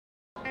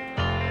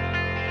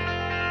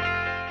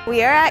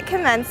We are at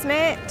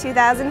Commencement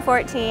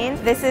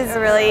 2014. This is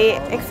really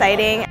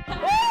exciting.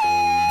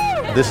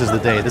 This is the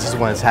day. This is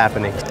when it's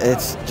happening.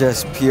 It's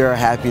just pure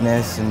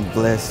happiness and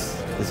bliss.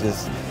 It's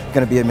just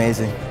going to be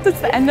amazing. It's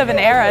the end of an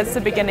era. It's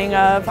the beginning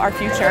of our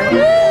future.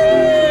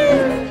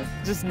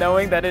 Just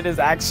knowing that it is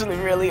actually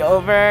really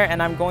over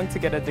and I'm going to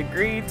get a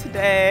degree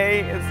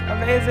today is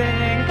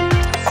amazing.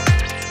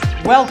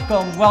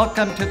 Welcome,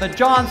 welcome to the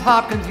Johns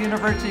Hopkins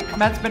University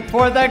Commencement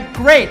for the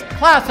great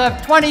class of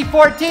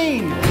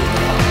 2014.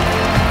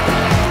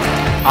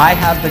 I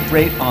have the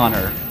great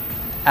honor,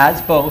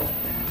 as both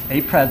a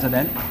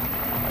president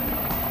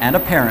and a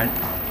parent,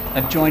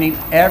 of joining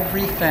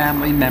every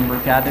family member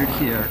gathered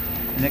here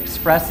in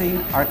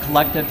expressing our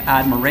collective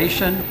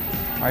admiration,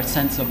 our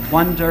sense of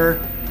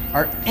wonder,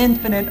 our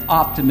infinite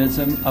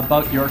optimism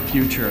about your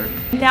future.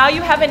 Now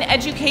you have an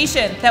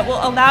education that will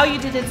allow you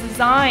to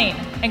design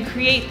and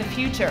create the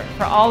future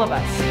for all of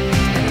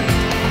us.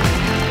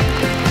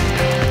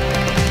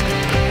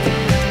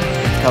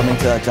 Coming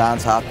to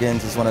Johns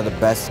Hopkins is one of the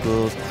best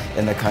schools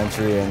in the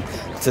country, and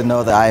to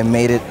know that I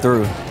made it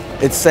through,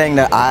 it's saying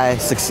that I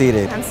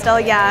succeeded. I'm still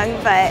young,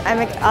 but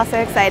I'm also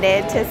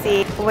excited to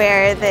see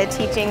where the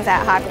teachings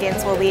at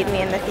Hopkins will lead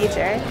me in the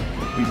future.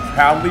 We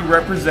proudly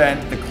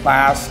represent the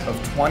class of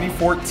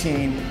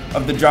 2014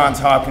 of the Johns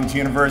Hopkins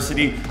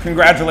University.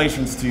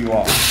 Congratulations to you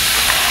all.